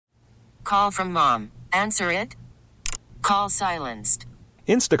Call from mom. Answer it. Call silenced.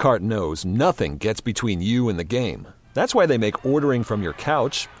 Instacart knows nothing gets between you and the game. That's why they make ordering from your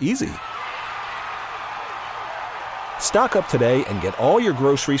couch easy. Stock up today and get all your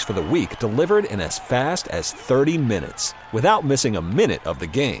groceries for the week delivered in as fast as 30 minutes without missing a minute of the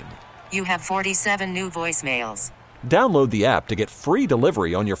game. You have 47 new voicemails. Download the app to get free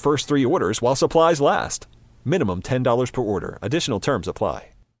delivery on your first 3 orders while supplies last. Minimum $10 per order. Additional terms apply.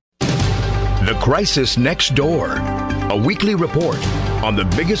 The Crisis Next Door, a weekly report on the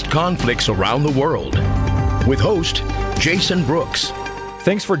biggest conflicts around the world. With host Jason Brooks.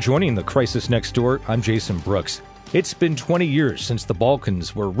 Thanks for joining The Crisis Next Door. I'm Jason Brooks. It's been 20 years since the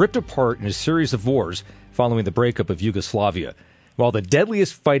Balkans were ripped apart in a series of wars following the breakup of Yugoslavia. While the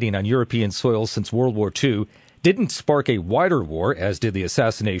deadliest fighting on European soil since World War II didn't spark a wider war, as did the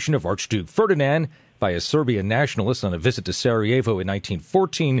assassination of Archduke Ferdinand by a Serbian nationalist on a visit to Sarajevo in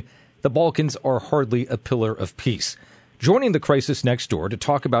 1914, the Balkans are hardly a pillar of peace. Joining The Crisis Next Door to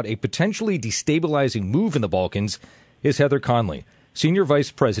talk about a potentially destabilizing move in the Balkans is Heather Conley, Senior Vice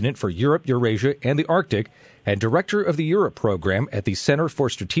President for Europe, Eurasia, and the Arctic, and Director of the Europe Program at the Center for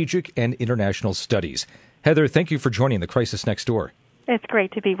Strategic and International Studies. Heather, thank you for joining The Crisis Next Door. It's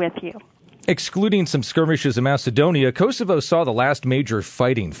great to be with you. Excluding some skirmishes in Macedonia, Kosovo saw the last major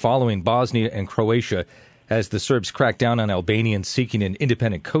fighting following Bosnia and Croatia as the Serbs cracked down on Albanians seeking an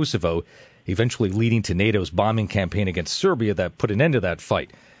independent Kosovo, eventually leading to NATO's bombing campaign against Serbia that put an end to that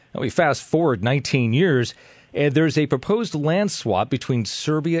fight. Now we fast forward 19 years, and there's a proposed land swap between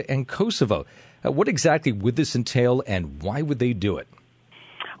Serbia and Kosovo. What exactly would this entail, and why would they do it?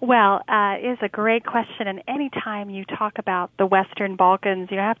 Well, it is a great question, and any time you talk about the Western Balkans,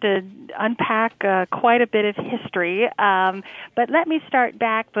 you have to unpack quite a bit of history. But let me start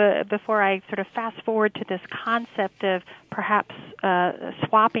back before I sort of fast forward to this concept of perhaps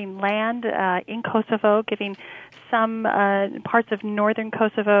swapping land in Kosovo, giving some parts of northern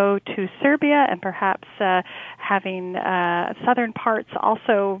Kosovo to Serbia, and perhaps having southern parts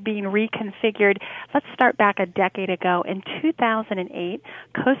also being reconfigured. Let's start back a decade ago. In 2008,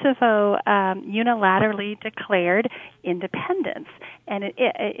 Kosovo unilaterally declared independence, and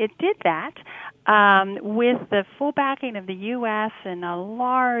it did that with the full backing of the U.S. and a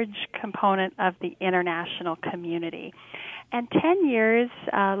large component of the international community. And 10 years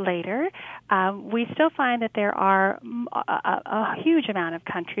later, we still find that there are a huge amount of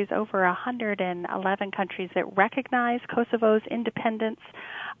countries, over 111 countries, that recognize Kosovo's independence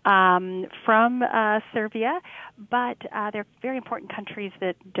from Serbia, but there are very important countries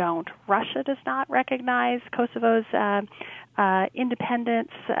that don't. Russia does not recognize Kosovo's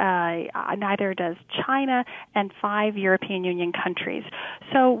independence, neither does China, and 5 European Union countries.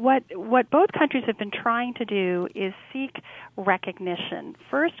 So what both countries have been trying to do is seek recognition.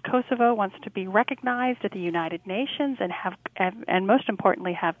 First, Kosovo wants to be recognized at the United Nations and most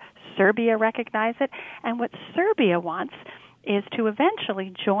importantly have Serbia recognize it. And what Serbia wants is to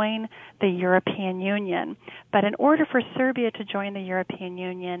eventually join the European Union. But in order for Serbia to join the European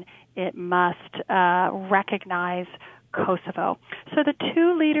Union, it must recognize Kosovo. So the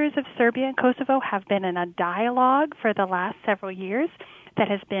two leaders of Serbia and Kosovo have been in a dialogue for the last several years that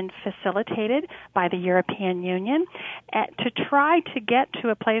has been facilitated by the European Union to try to get to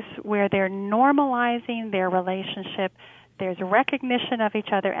a place where they're normalizing their relationship. There's a recognition of each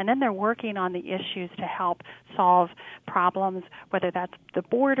other, and then they're working on the issues to help solve problems, whether that's the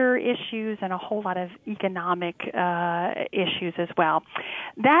border issues and a whole lot of economic issues as well.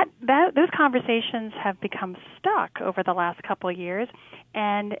 Those conversations have become stuck over the last couple of years,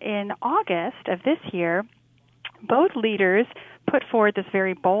 and in August of this year, both leaders put forward this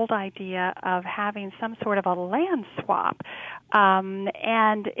very bold idea of having some sort of a land swap.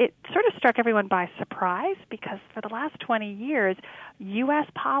 And it sort of struck everyone by surprise because for the last 20 years, U.S.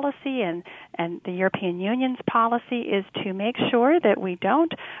 policy and the European Union's policy is to make sure that we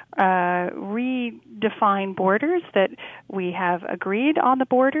don't redefine borders, that we have agreed on the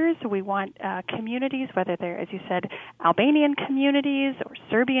borders. We want communities, whether they're, as you said, Albanian communities or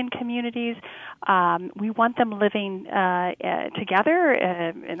Serbian communities, we want them living together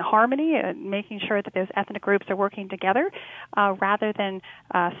in harmony, making sure that those ethnic groups are working together rather than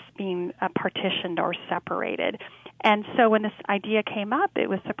being partitioned or separated. And so when this idea came up, it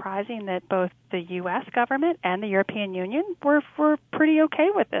was surprising that both the U.S. government and the European Union were pretty okay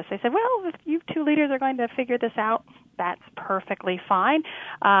with this. They said, well, if you two leaders are going to figure this out, that's perfectly fine.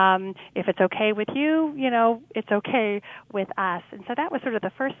 If it's okay with you, it's okay with us. And so that was sort of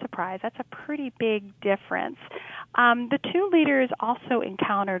the first surprise. That's a pretty big difference. The two leaders also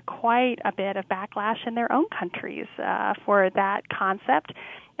encountered quite a bit of backlash in their own countries for that concept.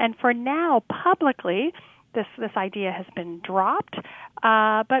 And for now, publicly, this idea has been dropped,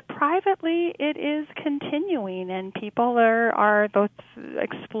 but privately it is continuing, and people are both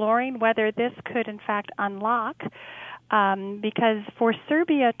exploring whether this could in fact unlock, because for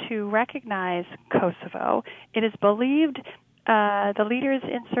Serbia to recognize Kosovo, it is believed the leaders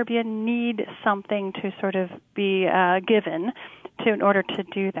in Serbia need something to sort of be given in order to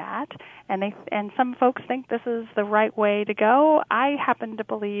do that, and some folks think this is the right way to go. I happen to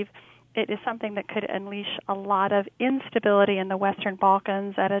believe it is something that could unleash a lot of instability in the Western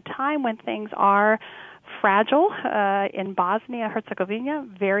Balkans at a time when things are fragile in Bosnia-Herzegovina,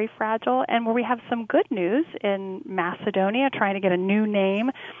 very fragile, and where we have some good news in Macedonia, trying to get a new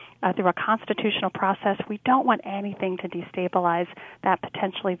name through a constitutional process. We don't want anything to destabilize that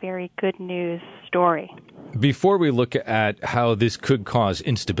potentially very good news story. Before we look at how this could cause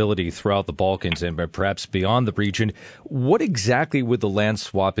instability throughout the Balkans and perhaps beyond the region, what exactly would the land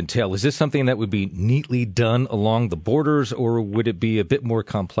swap entail? Is this something that would be neatly done along the borders, or would it be a bit more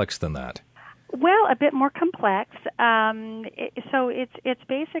complex than that? Well, a bit more complex. So it's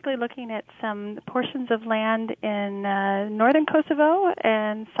basically looking at some portions of land in northern Kosovo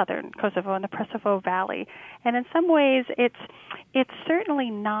and southern Kosovo in the Presovo Valley, and in some ways it's certainly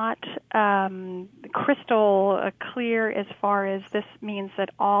not crystal clear as far as this means that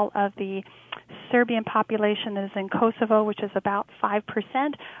all of the Serbian population that is in Kosovo, which is about 5%,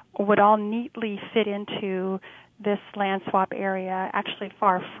 would all neatly fit into this land swap area. Actually,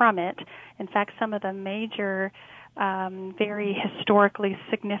 far from it. In fact, some of the major, very historically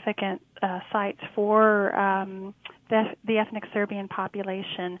significant sites for the ethnic Serbian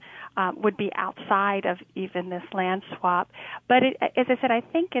population would be outside of even this land swap. But as I said, I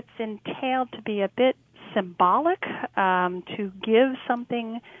think it's entailed to be a bit symbolic, to give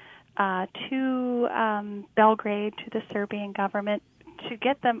something to Belgrade, to the Serbian government, to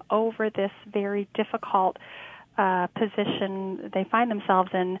get them over this very difficult position they find themselves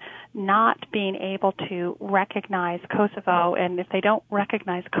in, not being able to recognize Kosovo. And if they don't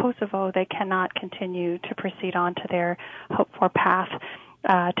recognize Kosovo, they cannot continue to proceed on to their hoped-for path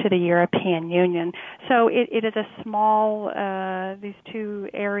to the European Union. So it is a small, these two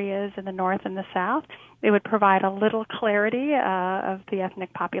areas in the north and the south. It would provide a little clarity of the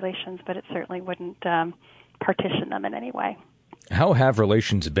ethnic populations, but it certainly wouldn't partition them in any way. How have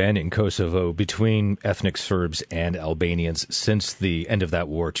relations been in Kosovo between ethnic Serbs and Albanians since the end of that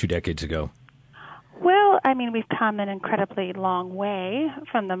war 2 decades ago? Well, I mean, we've come an incredibly long way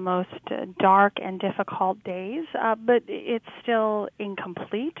from the most dark and difficult days, but it's still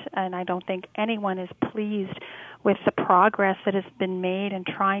incomplete, and I don't think anyone is pleased with the progress that has been made in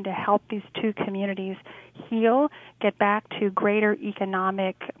trying to help these two communities heal, get back to greater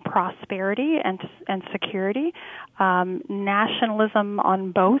economic prosperity and security. Nationalism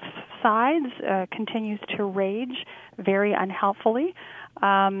on both sides continues to rage very unhelpfully.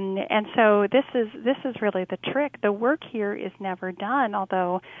 And so this is really the trick. The work here is never done,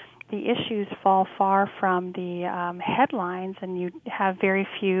 although the issues fall far from the headlines, and you have very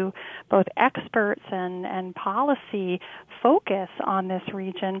few both experts and policy focus on this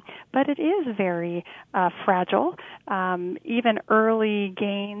region, but it is very fragile. Even early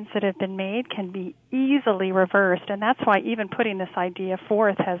gains that have been made can be easily reversed, and that's why even putting this idea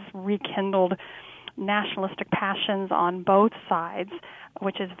forth has rekindled nationalistic passions on both sides,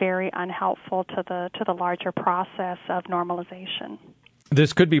 which is very unhelpful to the larger process of normalization.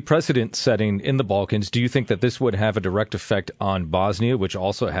 This could be precedent-setting in the Balkans. Do you think that this would have a direct effect on Bosnia, which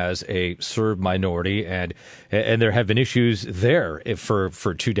also has a Serb minority, and there have been issues there for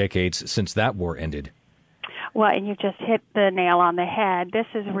 2 decades since that war ended? Well, and you just hit the nail on the head. This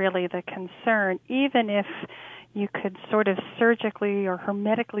is really the concern. Even if you could sort of surgically or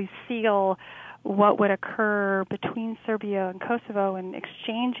hermetically seal what would occur between Serbia and Kosovo in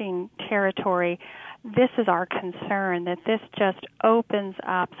exchanging territory, this is our concern, that this just opens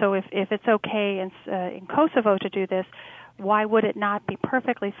up. So if it's okay in Kosovo to do this, why would it not be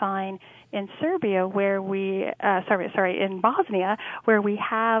perfectly fine in Serbia, where in Bosnia, where we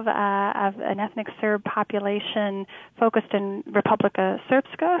have an ethnic Serb population focused in Republika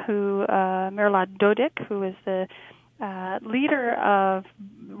Srpska, who Milorad Dodik, who is the leader of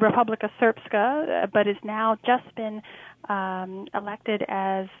Republika Srpska, but is now just been elected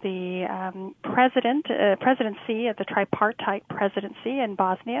as the presidency of the tripartite presidency in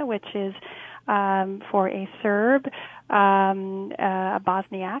Bosnia, which is for a Serb, a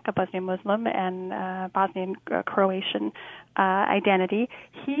Bosniak, a Bosnian Muslim, and Bosnian Croatian identity.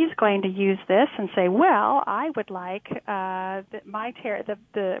 He's going to use this and say, well, I would like the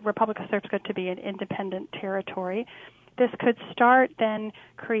Republika Srpska to be an independent territory. This could start then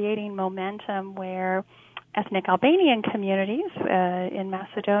creating momentum where ethnic Albanian communities in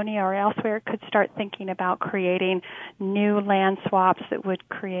Macedonia or elsewhere could start thinking about creating new land swaps that would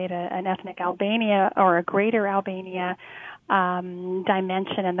create an ethnic Albania or a greater Albania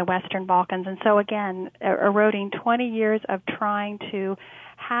dimension in the Western Balkans. And so, again, eroding 20 years of trying to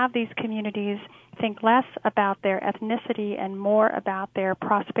have these communities think less about their ethnicity and more about their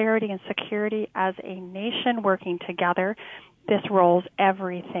prosperity and security as a nation working together. This rolls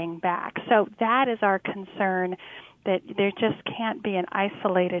everything back. So that is our concern, that there just can't be an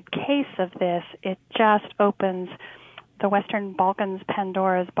isolated case of this. It just opens the Western Balkans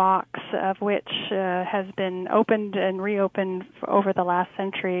Pandora's box, of which has been opened and reopened over the last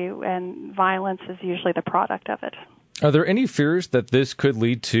century, and violence is usually the product of it. Are there any fears that this could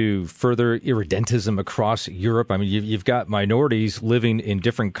lead to further irredentism across Europe? I mean, you've got minorities living in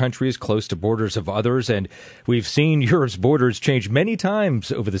different countries close to borders of others, and we've seen Europe's borders change many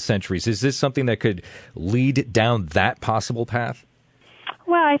times over the centuries. Is this something that could lead down that possible path?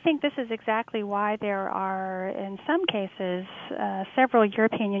 Well, I think this is exactly why there are, in some cases, several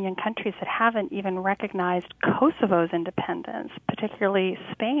European Union countries that haven't even recognized Kosovo's independence, particularly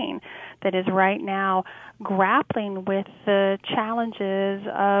Spain, that is right now grappling with the challenges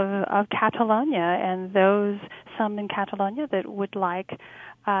of Catalonia, and some in Catalonia that would like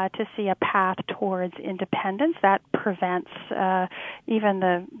to see a path towards independence. That prevents even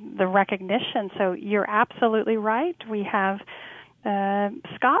the recognition. So you're absolutely right. We have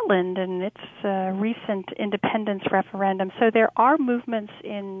Scotland and its recent independence referendum. So there are movements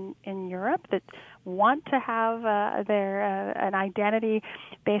in Europe that want to have an identity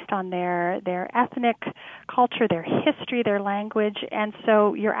based on their ethnic culture, their history, their language. And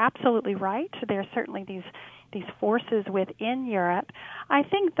so you're absolutely right. There are certainly these forces within Europe. I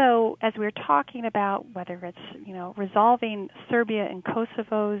think, though, as we're talking about whether it's resolving Serbia and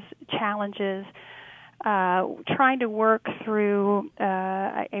Kosovo's challenges, trying to work through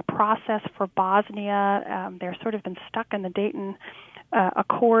a process for Bosnia. They're sort of been stuck in the Dayton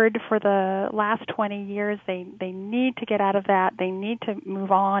Accord for the last 20 years. They need to get out of that. They need to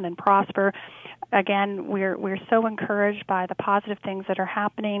move on and prosper. Again, we're so encouraged by the positive things that are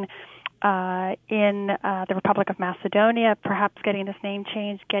happening in the Republic of Macedonia, perhaps getting this name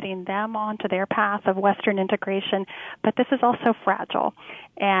changed, getting them onto their path of Western integration. But this is also fragile,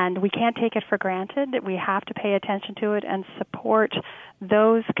 and we can't take it for granted. We have to pay attention to it and support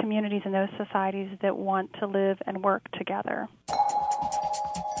those communities and those societies that want to live and work together.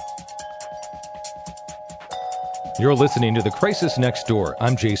 You're listening to The Crisis Next Door.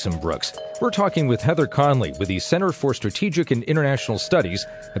 I'm Jason Brooks. We're talking with Heather Conley with the Center for Strategic and International Studies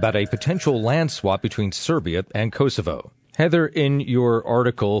about a potential land swap between Serbia and Kosovo. Heather, in your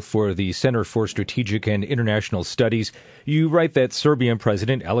article for the Center for Strategic and International Studies, you write that Serbian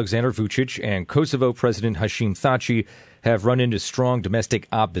President Aleksandar Vučić and Kosovo President Hashim Thaçi have run into strong domestic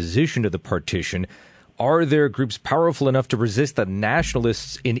opposition to the partition. Are there groups powerful enough to resist the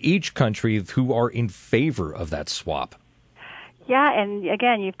nationalists in each country who are in favor of that swap? Yeah, and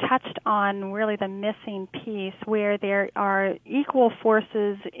again, you've touched on really the missing piece, where there are equal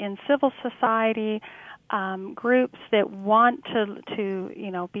forces in civil society, groups that want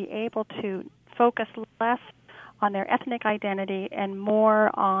to be able to focus less on their ethnic identity and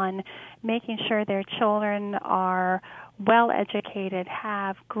more on making sure their children are well educated,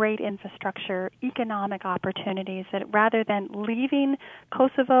 have great infrastructure, economic opportunities, that rather than leaving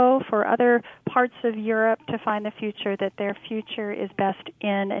Kosovo for other parts of Europe to find the future, that their future is best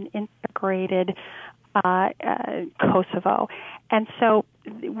in an integrated Kosovo. And so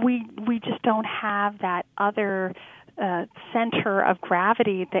we just don't have that other center of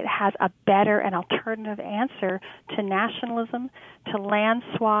gravity that has a better and alternative answer to nationalism, to land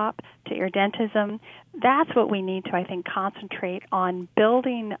swap, to irredentism. That's what we need to, I think, concentrate on,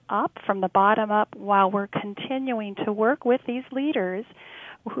 building up from the bottom up while we're continuing to work with these leaders.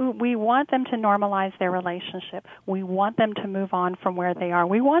 We want them to normalize their relationship. We want them to move on from where they are.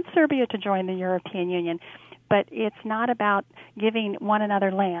 We want Serbia to join the European Union. But it's not about giving one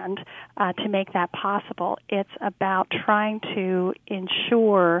another land to make that possible. It's about trying to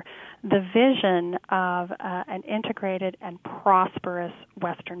ensure the vision of an integrated and prosperous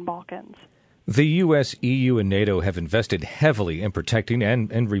Western Balkans. The U.S., EU, and NATO have invested heavily in protecting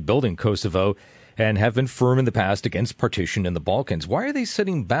and rebuilding Kosovo and have been firm in the past against partition in the Balkans. Why are they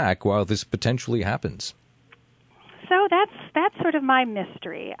sitting back while this potentially happens? So that's sort of my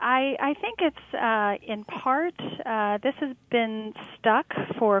mystery. I think it's in part this has been stuck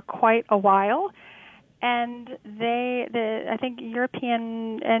for quite a while, and I think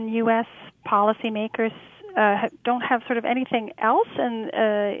European and U.S. policymakers don't have sort of anything else and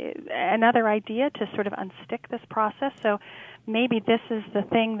another idea to sort of unstick this process. So maybe this is the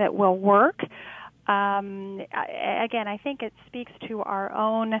thing that will work. Again, I think it speaks to our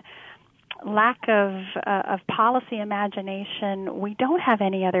own lack of policy imagination. We don't have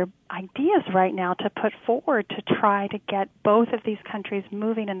any other ideas right now to put forward to try to get both of these countries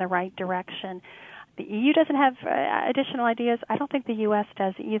moving in the right direction. The EU doesn't have additional ideas. I don't think the U.S.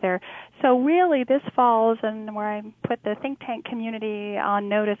 does either. So really this falls, and where I put the think tank community on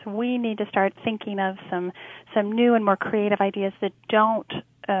notice, we need to start thinking of some new and more creative ideas that don't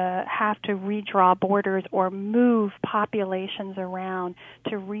have to redraw borders or move populations around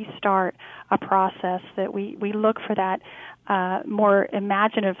to restart a process, that we look for that more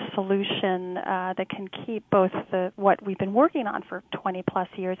imaginative solution that can keep both what we've been working on for 20-plus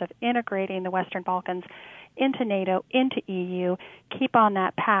years of integrating the Western Balkans into NATO, into EU, keep on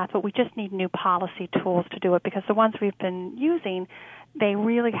that path, but we just need new policy tools to do it, because the ones we've been using, they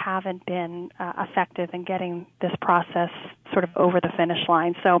really haven't been effective in getting this process sort of over the finish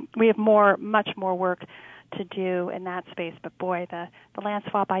line. So we have much more work to do in that space. But boy, the land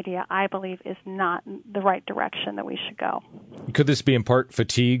swap idea, I believe, is not the right direction that we should go. Could this be in part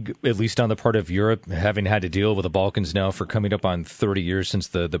fatigue, at least on the part of Europe, having had to deal with the Balkans now for coming up on 30 years since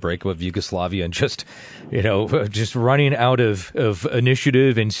the breakup of Yugoslavia, and just running out of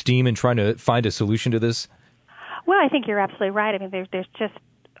initiative and steam and trying to find a solution to this? Well, I think you're absolutely right. I mean, there's just,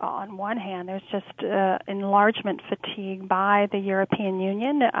 on one hand, there's just enlargement fatigue by the European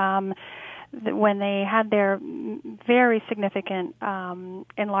Union. When they had their very significant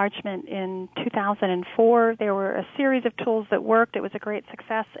enlargement in 2004, there were a series of tools that worked. It was a great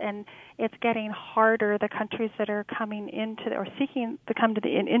success, and it's getting harder. The countries that are coming into or seeking to come to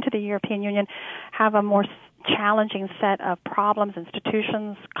into the European Union have a more challenging set of problems,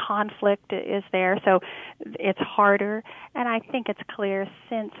 institutions, conflict is there, so it's harder. And I think it's clear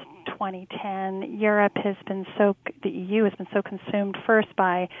since 2010, the EU has been so consumed first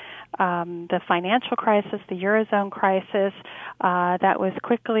by the financial crisis, the Eurozone crisis, that was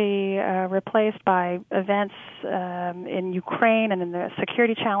quickly replaced by events in Ukraine and then the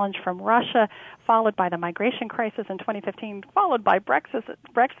security challenge from Russia, followed by the migration crisis in 2015, followed by Brexit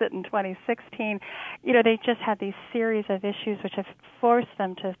in 2016. They just had these series of issues which have forced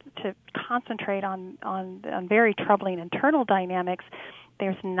them to concentrate on very troubling internal dynamics.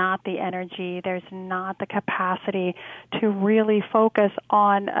 There's not the energy, there's not the capacity to really focus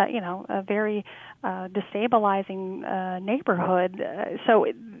on, a very destabilizing neighborhood. So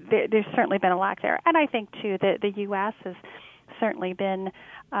there's certainly been a lack there. And I think, too, that the U.S. has certainly been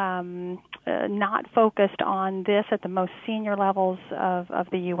not focused on this at the most senior levels of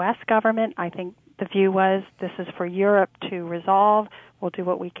the U.S. government. I think the view was this is for Europe to resolve. We'll do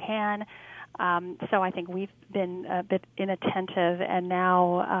what we can. So I think we've been a bit inattentive, and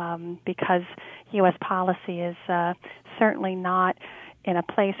now because U.S. policy is certainly not in a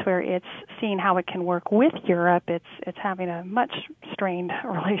place where it's seeing how it can work with Europe, it's having a much strained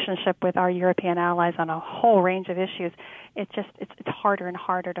relationship with our European allies on a whole range of issues. It's harder and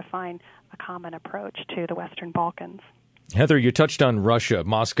harder to find a common approach to the Western Balkans. Heather, you touched on Russia.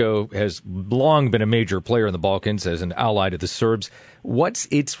 Moscow has long been a major player in the Balkans as an ally to the Serbs. What's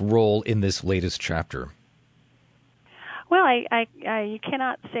its role in this latest chapter? Well, you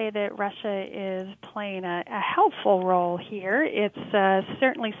cannot say that Russia is playing a helpful role here. It's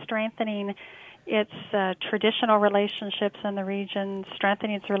certainly strengthening its traditional relationships in the region,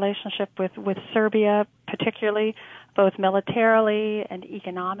 strengthening its relationship with Serbia, particularly, both militarily and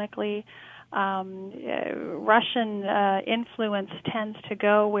economically. Russian influence tends to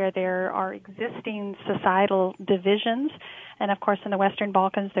go where there are existing societal divisions, and of course in the Western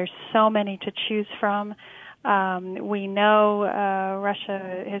Balkans there's so many to choose from. We know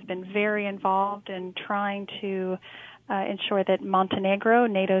Russia has been very involved in trying to ensure that Montenegro,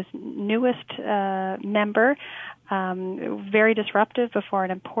 NATO's newest member, very disruptive before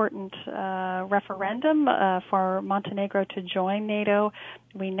an important referendum for Montenegro to join NATO.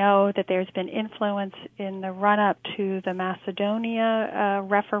 We know that there's been influence in the run-up to the Macedonia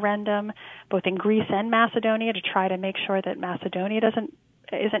referendum, both in Greece and Macedonia, to try to make sure that Macedonia doesn't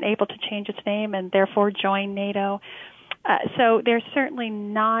isn't able to change its name and therefore join NATO. So they're certainly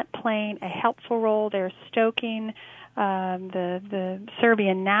not playing a helpful role. They're stoking the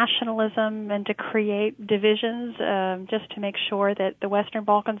Serbian nationalism and to create divisions just to make sure that the Western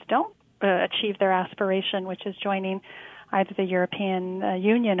Balkans don't achieve their aspiration, which is joining either the European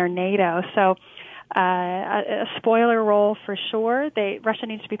Union or NATO. So a spoiler role for sure. Russia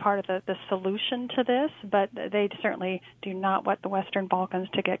needs to be part of the solution to this, but they certainly do not want the Western Balkans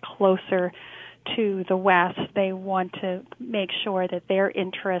to get closer to the West. They want to make sure that their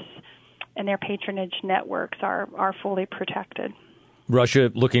interests and their patronage networks are fully protected.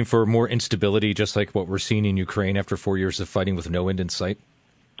 Russia looking for more instability, just like what we're seeing in Ukraine after 4 years of fighting with no end in sight?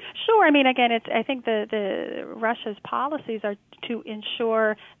 Sure. I mean, again, I think the Russia's policies are to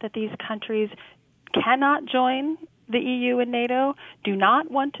ensure that these countries cannot join the EU and NATO, do not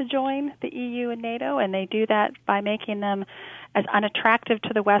want to join the EU and NATO, and they do that by making them as unattractive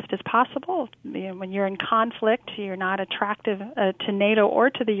to the West as possible. When you're in conflict, you're not attractive to NATO or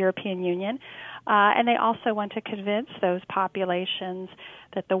to the European Union. And they also want to convince those populations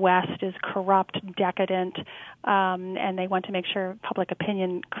that the West is corrupt, decadent, and they want to make sure public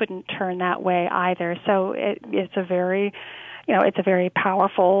opinion couldn't turn that way either. So it's a very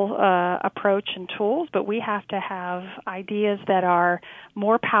powerful approach and tools, but we have to have ideas that are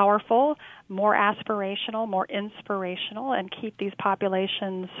more powerful, more aspirational, more inspirational, and keep these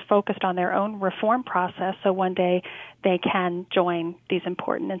populations focused on their own reform process so one day they can join these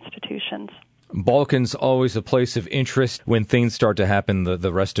important institutions. Balkans, always a place of interest. When things start to happen,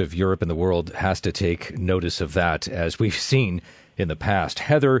 the rest of Europe and the world has to take notice of that, as we've seen in the past.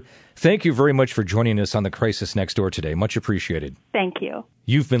 Heather, thank you very much for joining us on The Crisis Next Door today. Much appreciated. Thank you.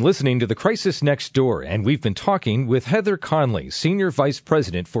 You've been listening to The Crisis Next Door, and we've been talking with Heather Conley, Senior Vice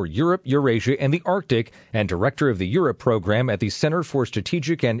President for Europe, Eurasia, and the Arctic, and Director of the Europe Program at the Center for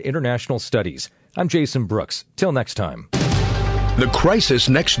Strategic and International Studies. I'm Jason Brooks. Till next time. The Crisis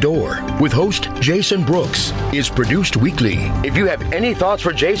Next Door with host Jason Brooks is produced weekly. If you have any thoughts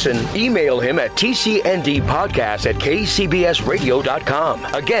for Jason, email him at tcndpodcast@kcbsradio.com.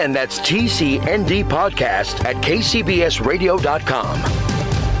 Again, that's tcndpodcast@kcbsradio.com.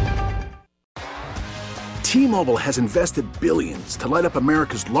 T-Mobile has invested billions to light up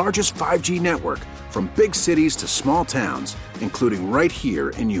America's largest 5G network, from big cities to small towns, including right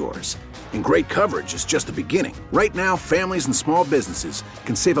here in yours. And great coverage is just the beginning. Right now, families and small businesses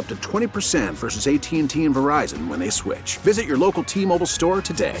can save up to 20% versus AT&T and Verizon when they switch. Visit your local T-Mobile store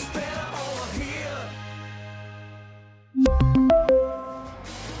today.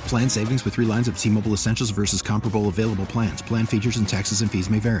 Plan savings with 3 lines of T-Mobile Essentials versus comparable available plans. Plan features and taxes and fees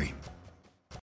may vary.